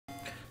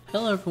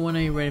Hello everyone,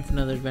 are you ready for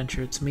another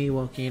adventure? It's me,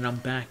 Woki, and I'm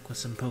back with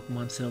some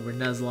Pokemon Silver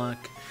Nuzlock.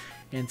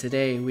 And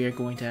today we are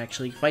going to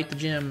actually fight the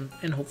gym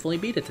and hopefully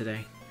beat it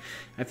today.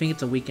 I think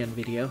it's a weekend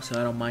video, so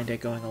I don't mind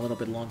it going a little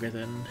bit longer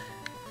than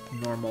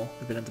normal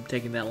if it ends up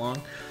taking that long.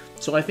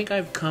 So I think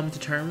I've come to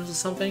terms with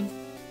something.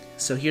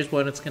 So here's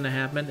what's going to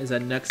happen, is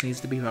that Knux needs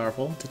to be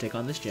powerful to take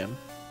on this gym.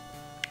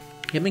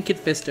 Him and KIT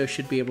FISTO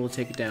should be able to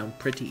take it down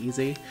pretty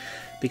easy,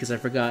 because I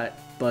forgot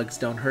bugs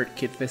don't hurt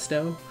KIT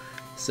FISTO.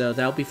 So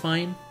that'll be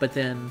fine, but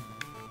then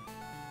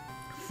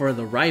for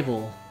the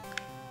rival,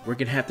 we're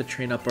gonna have to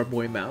train up our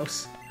boy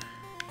Mouse.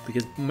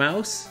 Because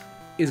Mouse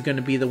is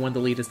gonna be the one to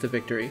lead us to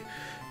victory.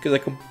 Because I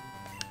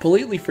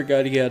completely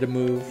forgot he had to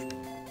move.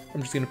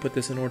 I'm just gonna put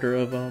this in order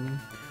of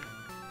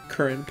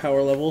current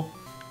power level.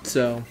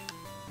 So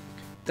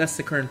that's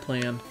the current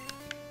plan.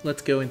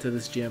 Let's go into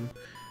this gym.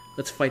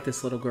 Let's fight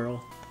this little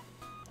girl.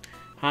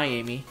 Hi,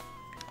 Amy.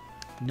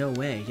 No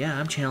way. Yeah,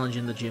 I'm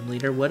challenging the gym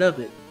leader. What of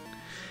it?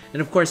 And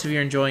of course, if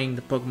you're enjoying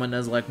the Pokemon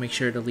Nuzlocke, make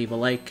sure to leave a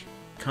like,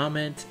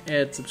 comment,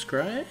 and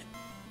subscribe.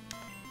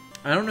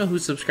 I don't know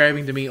who's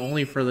subscribing to me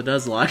only for the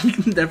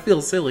Nuzlocke. That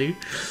feels silly.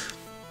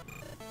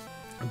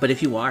 But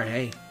if you are,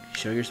 hey,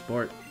 show your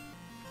support.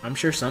 I'm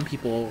sure some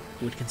people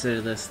would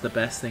consider this the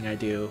best thing I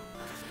do.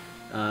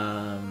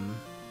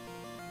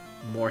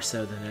 More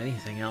so than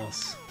anything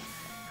else.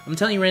 I'm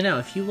telling you right now,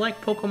 if you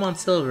like Pokemon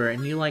Silver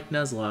and you like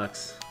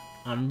Nuzlocks,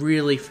 I'm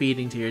really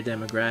feeding to your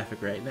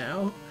demographic right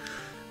now.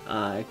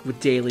 With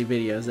daily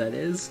videos, that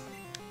is.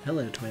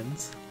 Hello,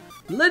 twins.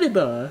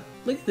 Ladybug!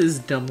 Look at this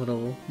dumb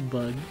little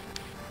bug.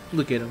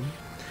 Look at him.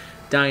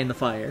 Die in the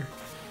fire.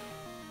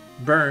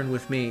 Burn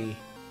with me.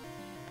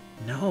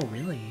 No,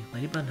 really?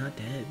 Ladybug not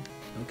dead.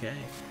 Okay.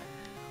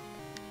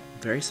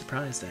 Very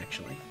surprised,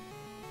 actually.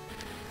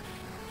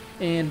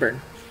 And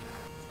burn.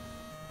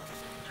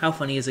 How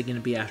funny is it going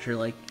to be after,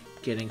 like,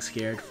 getting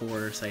scared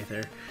for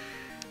Scyther?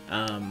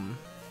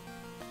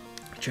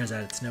 Turns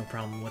out it's no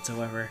problem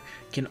whatsoever.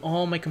 Can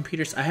all my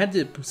computers... I had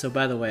to... So,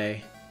 by the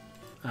way,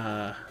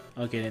 I'll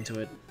get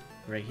into it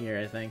right here,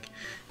 I think.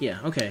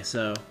 Yeah, okay,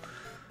 so...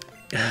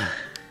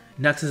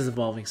 Knux is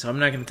evolving, so I'm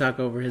not going to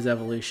talk over his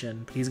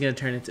evolution. But he's going to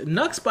turn into...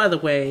 Knux, by the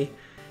way,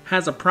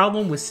 has a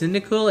problem with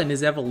Cyndaquil and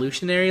his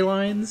evolutionary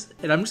lines.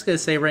 And I'm just going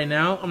to say right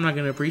now, I'm not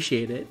going to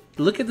appreciate it.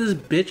 Look at this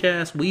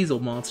bitch-ass weasel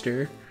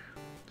monster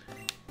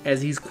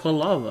as he's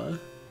Quilava.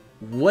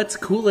 What's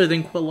cooler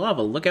than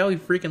Quilava? Look how he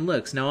freaking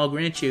looks. Now, I'll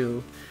grant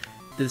you,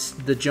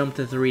 the jump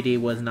to 3D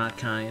was not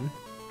kind.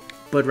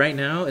 But right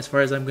now, as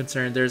far as I'm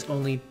concerned, there's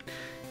only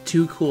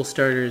two cool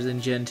starters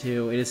in Gen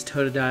 2. It is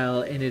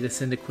Totodile and it is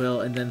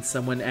Cyndaquil, and then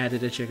someone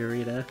added a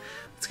Chikorita.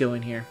 Let's go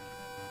in here.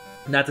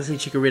 Not to say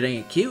Chikorita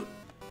ain't cute,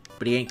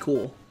 but he ain't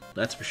cool.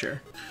 That's for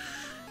sure.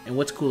 And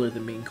what's cooler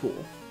than being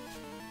cool?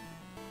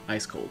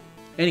 Ice cold.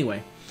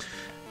 Anyway,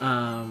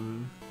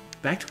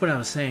 back to what I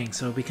was saying.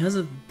 So because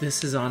of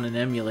this is on an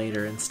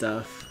emulator and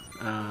stuff,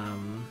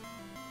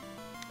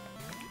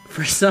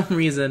 for some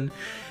reason,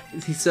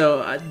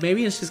 so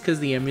maybe it's just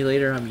because the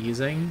emulator I'm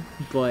using,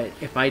 but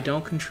if I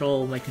don't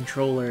control my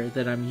controller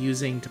that I'm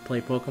using to play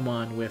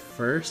Pokemon with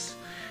first,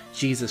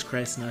 Jesus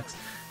Christ, Knux,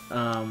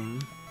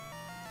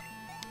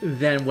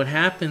 then what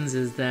happens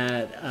is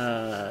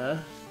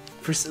that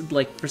for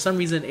some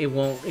reason it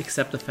won't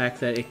accept the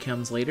fact that it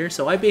comes later,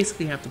 so I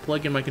basically have to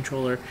plug in my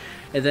controller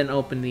and then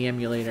open the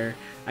emulator.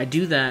 I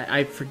do that.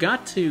 I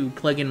forgot to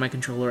plug in my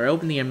controller. I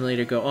open the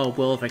emulator, go, oh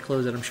well, if I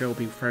close it I'm sure it'll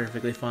be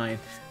perfectly fine.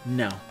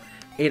 No,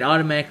 it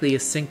automatically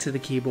is synced to the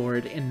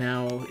keyboard, and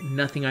now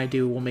nothing I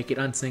do will make it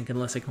unsync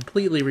unless I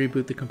completely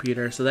reboot the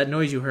computer. So that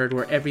noise you heard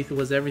where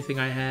everything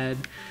I had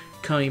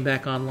coming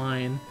back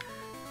online,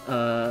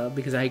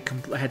 because I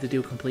had to do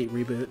a complete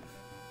reboot.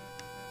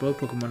 Both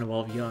Pokemon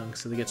evolve young,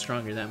 so they get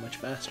stronger that much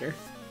faster.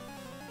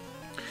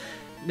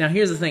 Now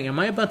here's the thing, am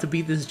I about to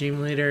beat this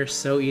gym leader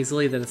so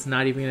easily that it's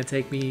not even going to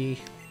take me...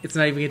 It's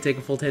not even going to take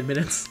a full 10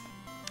 minutes?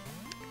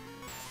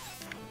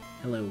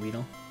 Hello,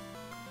 Weedle.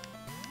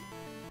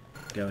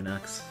 Go,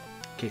 Knux.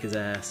 Kick his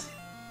ass.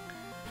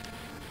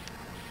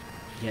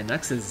 Yeah,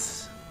 Knux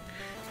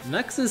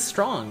is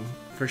strong,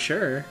 for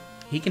sure.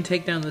 He can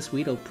take down this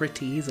Weedle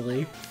pretty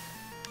easily.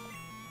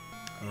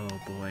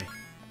 Oh boy.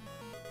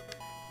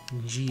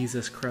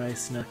 Jesus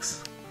Christ,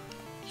 Knux.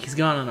 He's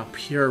gone on a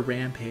pure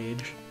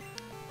rampage.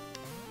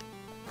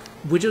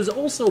 Which was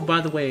also, by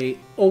the way,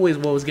 always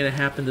what was going to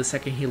happen the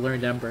second he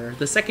learned Ember.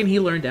 The second he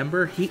learned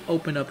Ember, he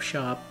opened up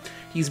shop.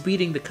 He's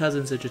beating the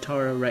cousins of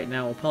Jotaro right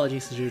now.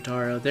 Apologies to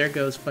Jotaro. There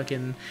goes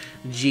fucking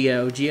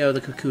Geo. Geo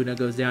the Kakuna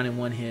goes down in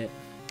one hit.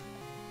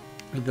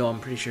 Though I'm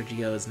pretty sure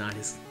Geo is not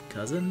his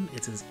cousin.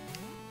 It's his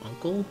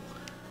uncle.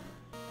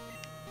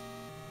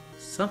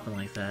 Something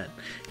like that.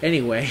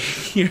 Anyway,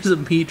 here's a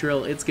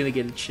Beedrill. It's gonna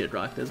get its shit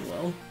rocked as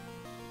well.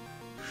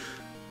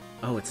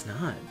 Oh, it's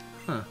not.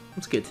 Huh.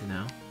 That's good to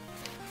know.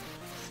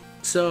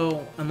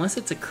 So, unless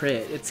it's a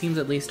crit, it seems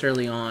at least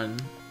early on,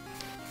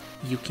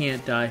 you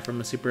can't die from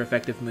a super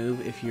effective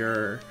move if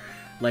you're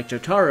like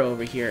Jotaro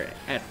over here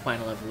at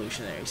final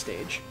evolutionary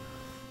stage.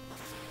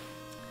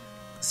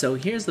 So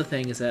here's the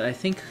thing, is that I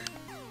think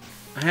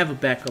I have a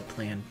backup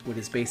plan, what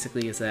is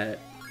basically is that,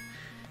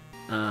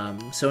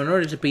 so in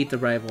order to beat the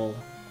rival,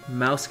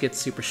 Mouse gets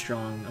super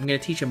strong. I'm going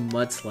to teach him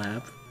Mud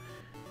Slap,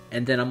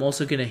 and then I'm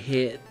also going to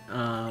hit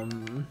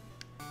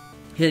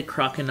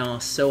Crocodile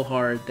so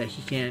hard that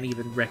he can't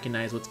even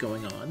recognize what's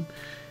going on.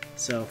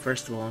 So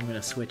first of all, I'm going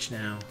to switch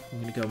now.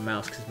 I'm going to go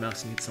Mouse, because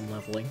Mouse needs some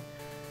leveling.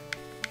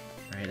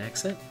 Alright,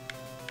 exit.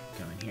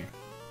 Go in here.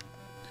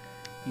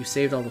 You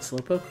saved all the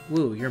Slowpoke?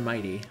 Woo, you're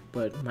mighty.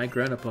 But my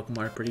grown-up Pokemon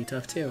are pretty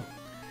tough too.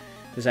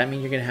 Does that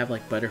mean you're going to have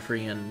like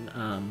Butterfree and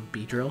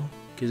Beedrill?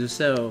 Because if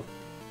so,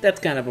 that's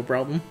kind of a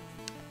problem.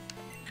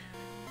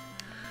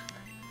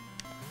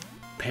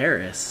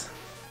 Paris?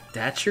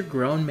 That's your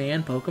grown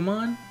man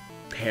Pokemon?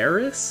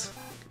 Paris?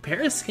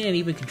 Paris can't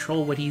even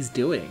control what he's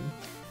doing.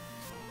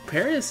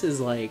 Paris is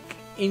like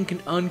in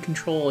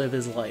uncontrol of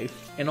his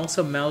life. And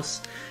also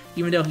Mouse,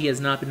 even though he has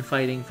not been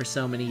fighting for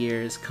so many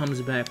years, comes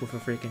back with a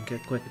freaking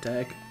quick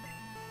attack.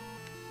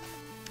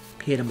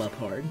 Hit him up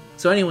hard.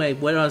 So anyway,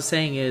 what I was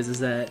saying is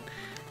that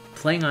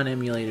playing on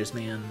emulators,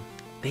 man,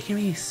 they can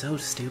be so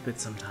stupid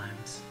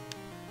sometimes.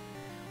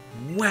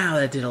 Wow,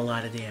 that did a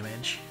lot of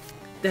damage.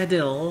 That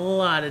did a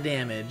lot of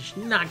damage.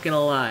 Not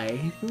gonna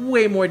lie.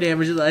 Way more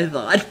damage than I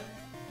thought.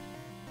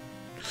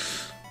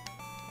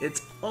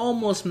 It's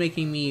almost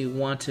making me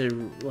want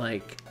to,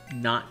 like,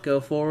 not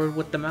go forward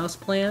with the Mouse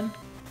plan.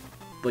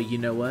 But you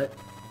know what?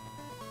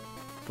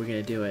 We're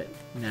gonna do it.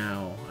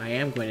 Now, I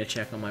am going to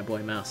check on my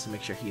boy Mouse to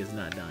make sure he is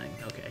not dying.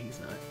 Okay, he's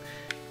not.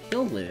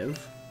 He'll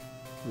live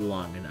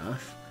long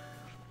enough.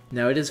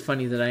 Now, it is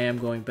funny that I am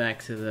going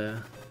back to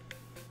the...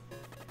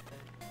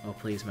 Oh,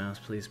 please, Mouse,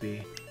 please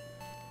be...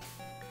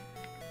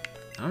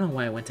 I don't know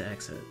why I went to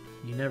exit.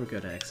 You never go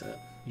to exit.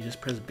 You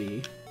just press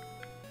B.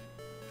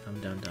 I'm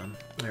dumb.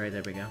 Alright,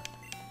 there we go.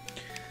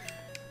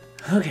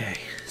 Okay,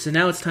 so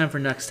now it's time for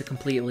Knux to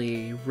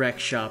completely wreck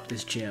shop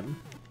this gym.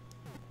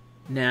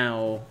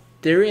 Now,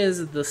 there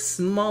is the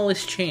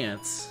smallest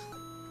chance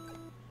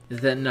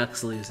that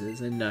Knux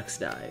loses and Knux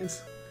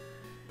dies.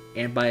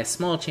 And by a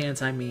small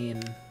chance, I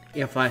mean,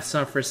 if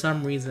for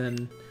some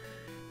reason,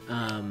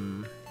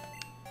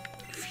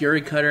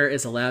 Fury Cutter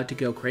is allowed to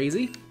go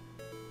crazy,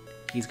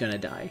 he's gonna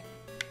die.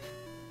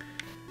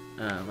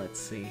 Let's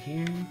see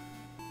here.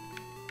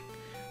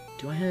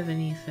 Do I have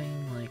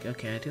anything like...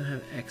 Okay, I do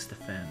have X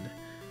Defend.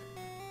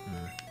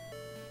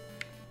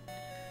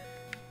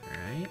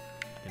 Alright,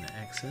 gonna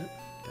exit.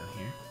 Go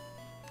here.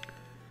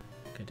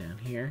 Go down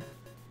here.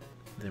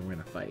 Then we're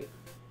gonna fight.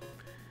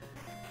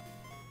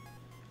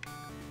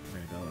 We're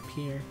gonna go up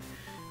here.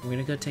 We're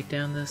gonna go take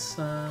down this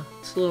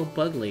little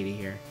bug lady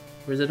here.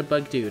 Or is it a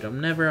bug dude? I'm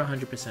never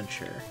 100%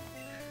 sure.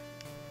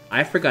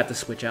 I forgot to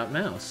switch out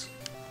Mouse.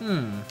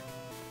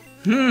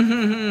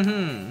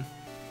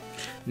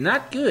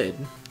 Not good.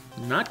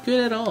 Not good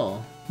at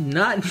all.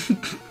 Not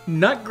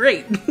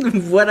great.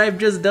 What I've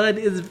just done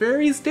is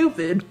very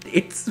stupid.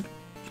 It's...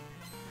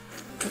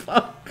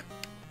 Fuck.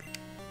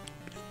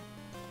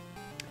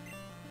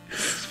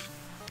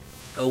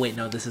 Oh wait,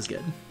 no, this is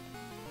good.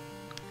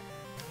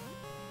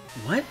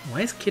 What?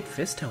 Why is KIT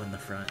FISTO in the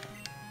front?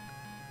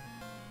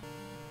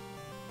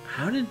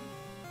 How did...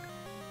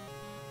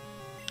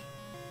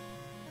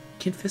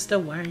 KIT FISTO,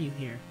 why are you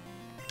here?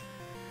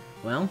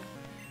 Well...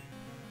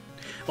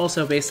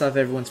 Also, based off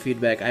everyone's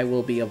feedback, I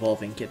will be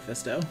evolving KIT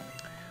FISTO. Oh,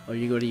 what are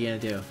you gonna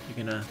do?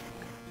 You're gonna...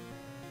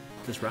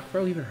 Does Rock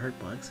Throw even hurt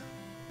bugs?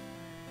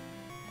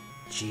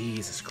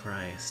 Jesus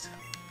Christ.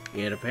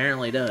 It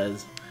apparently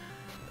does.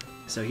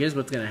 So here's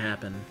what's gonna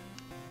happen.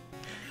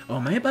 Oh,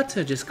 am I about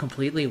to just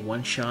completely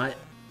one-shot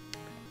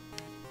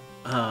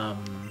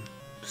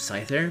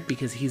Scyther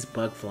because he's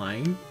bug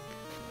flying?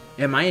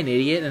 Am I an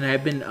idiot and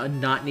I've been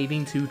not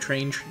needing to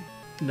train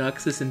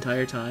Knux this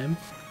entire time?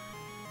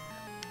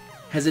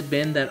 Has it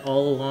been that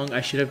all along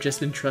I should have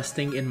just been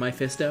trusting in my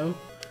Fisto?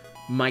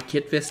 My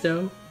KIT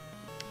FISTO?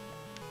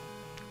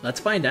 Let's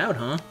find out,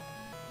 huh?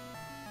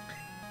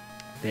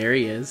 There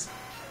he is.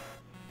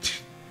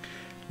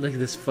 Look at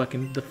this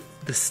fucking...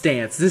 The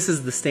stance. This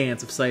is the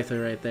stance of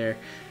Scyther right there.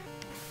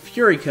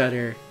 Fury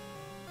Cutter.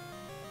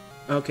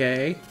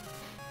 Okay.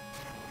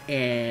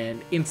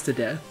 And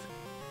insta-death.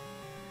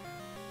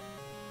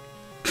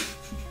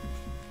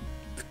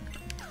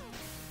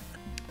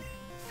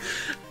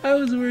 I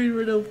was worried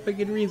for no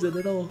fucking reason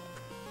at all.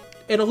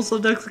 And also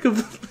Knux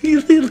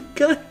completely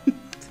gunned.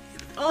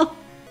 Oh.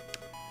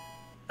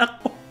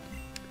 Oh.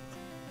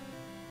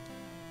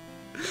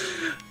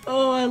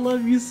 Oh, I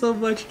love you so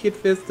much, KIT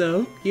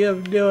FISTO. You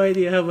have no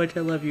idea how much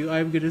I love you.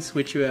 I'm gonna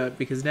switch you out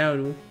because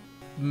now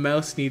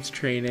Mouse needs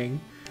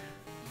training.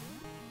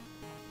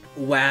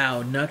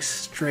 Wow, Knux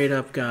straight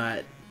up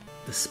got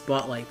the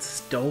spotlight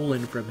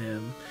stolen from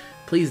him.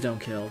 Please don't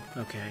kill.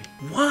 Okay.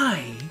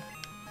 Why?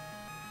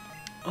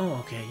 Oh,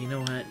 okay, you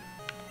know what?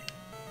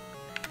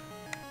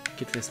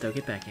 KIT FISTO,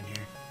 get back in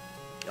here.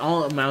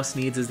 All Mouse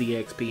needs is the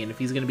EXP, and if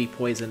he's gonna be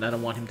poisoned, I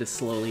don't want him to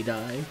slowly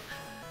die.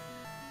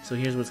 So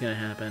here's what's gonna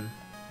happen.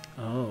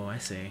 Oh, I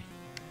see.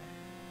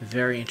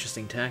 Very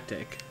interesting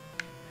tactic.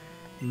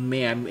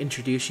 May I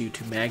introduce you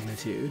to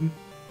Magnitude?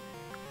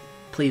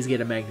 Please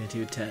get a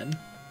Magnitude 10.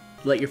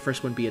 let your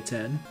first one be a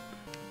 10.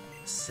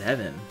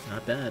 7.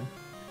 Not bad.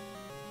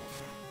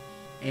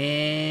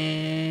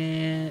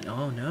 And...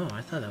 oh no,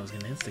 I thought that was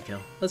going to insta-kill.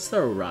 Let's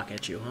throw a rock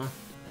at you, huh?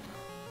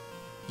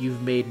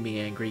 You've made me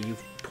angry.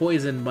 You've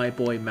poisoned my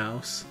boy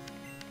Mouse.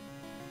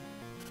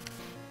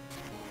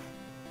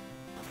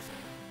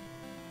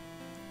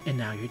 And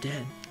now you're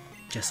dead.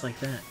 Just like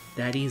that.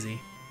 That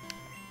easy.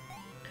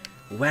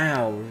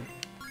 Wow.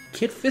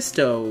 KIT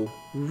FISTO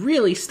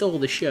really stole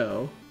the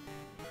show.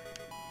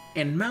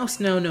 And Mouse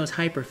now knows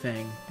Hyper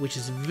Fang, which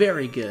is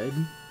very good.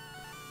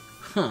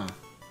 Huh.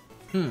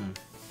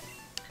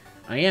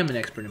 I am an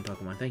expert in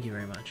Pokemon. Thank you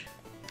very much.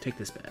 Take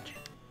this badge.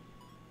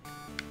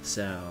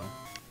 So,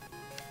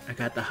 I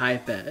got the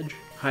Hive badge.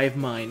 Hive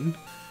Mind.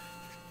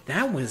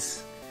 That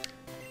was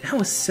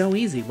so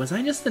easy. Was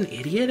I just an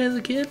idiot as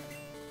a kid?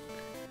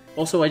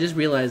 Also, I just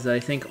realized that I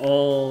think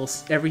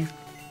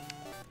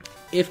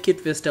if KIT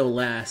FISTO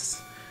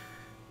lasts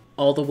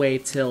all the way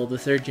till the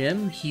 3rd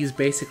gym, he's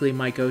basically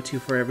my go-to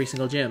for every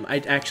single gym.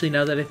 Actually,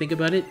 now that I think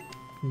about it,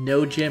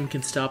 no gym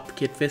can stop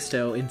KIT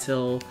FISTO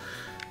until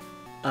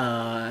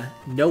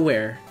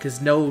nowhere,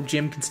 because no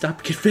gym can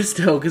stop KIT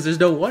FISTO because there's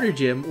no water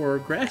gym or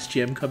grass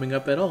gym coming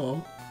up at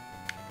all.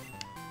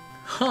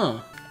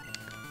 Huh.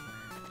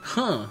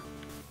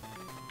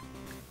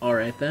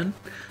 Alright then.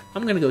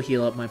 I'm gonna go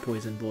heal up my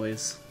poison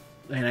boys.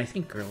 And I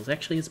think girls.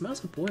 Actually, is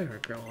Mouse a boy or a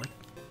girl?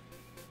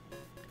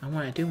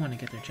 I do want to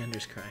get their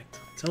genders correct.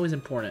 It's always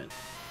important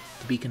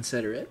to be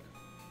considerate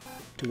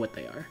to what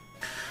they are.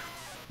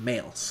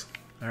 Males.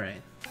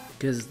 Alright.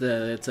 Because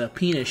it's a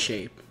penis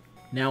shape.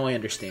 Now I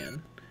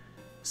understand.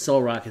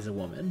 Solrock is a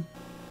woman.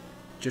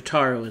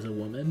 Jotaro is a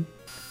woman.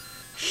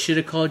 Should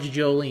have called you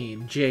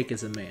Jolene. Jake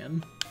is a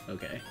man.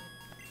 Okay.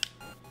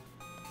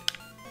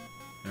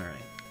 Alright.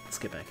 Let's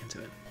get back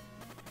into it.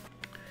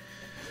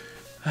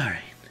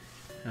 Alright.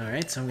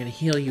 Alright, so I'm going to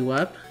heal you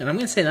up. And I'm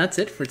going to say that's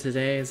it for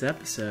today's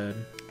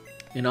episode.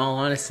 In all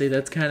honesty,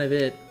 that's kind of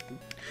it.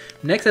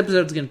 Next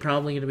episode's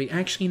probably going to be...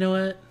 Actually, you know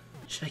what?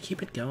 Should I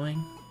keep it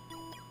going?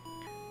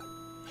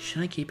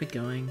 Should I keep it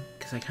going?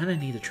 Because I kind of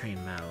need to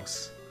train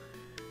Mouse.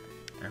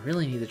 I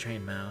really need to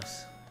train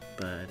Mouse.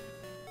 But...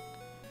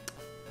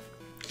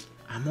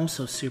 I'm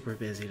also super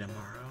busy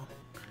tomorrow.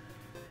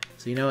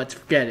 So you know what?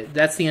 Forget it.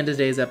 That's the end of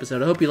today's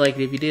episode. I hope you liked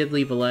it. If you did,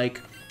 leave a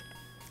like.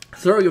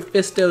 Throw your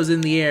fistos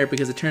in the air,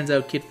 because it turns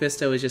out KIT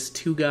FISTO is just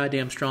too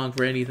goddamn strong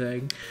for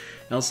anything.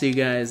 I'll see you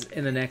guys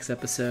in the next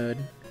episode.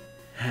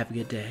 Have a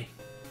good day.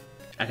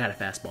 I got a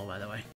fastball, by the way.